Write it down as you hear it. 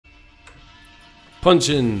Punch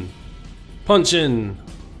in! Punch in!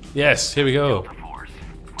 Yes, here we go.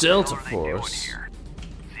 Delta Force.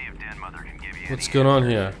 What's going on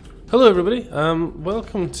here? Hello everybody,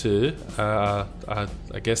 welcome to,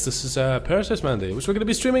 I guess this is Perseus Monday, which we're going to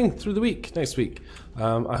be streaming through the week, next week.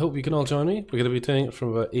 I hope you can all join me. We're going to be doing it from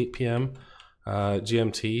about 8 PM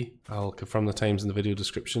GMT. I'll confirm the times in the video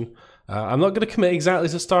description. I'm not going to commit exactly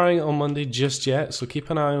to starting on Monday just yet, so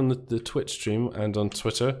keep an eye on the Twitch stream and on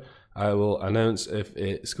Twitter. I will announce if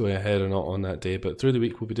it's going ahead or not on that day, but through the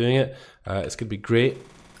week we'll be doing it. It's going to be great.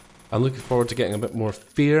 I'm looking forward to getting a bit more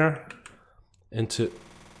fear into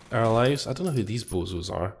our lives. I don't know who these bozos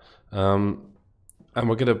are, and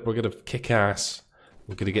we're gonna kick ass.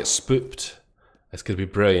 We're gonna get spooked. It's gonna be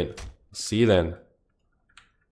brilliant. See you then.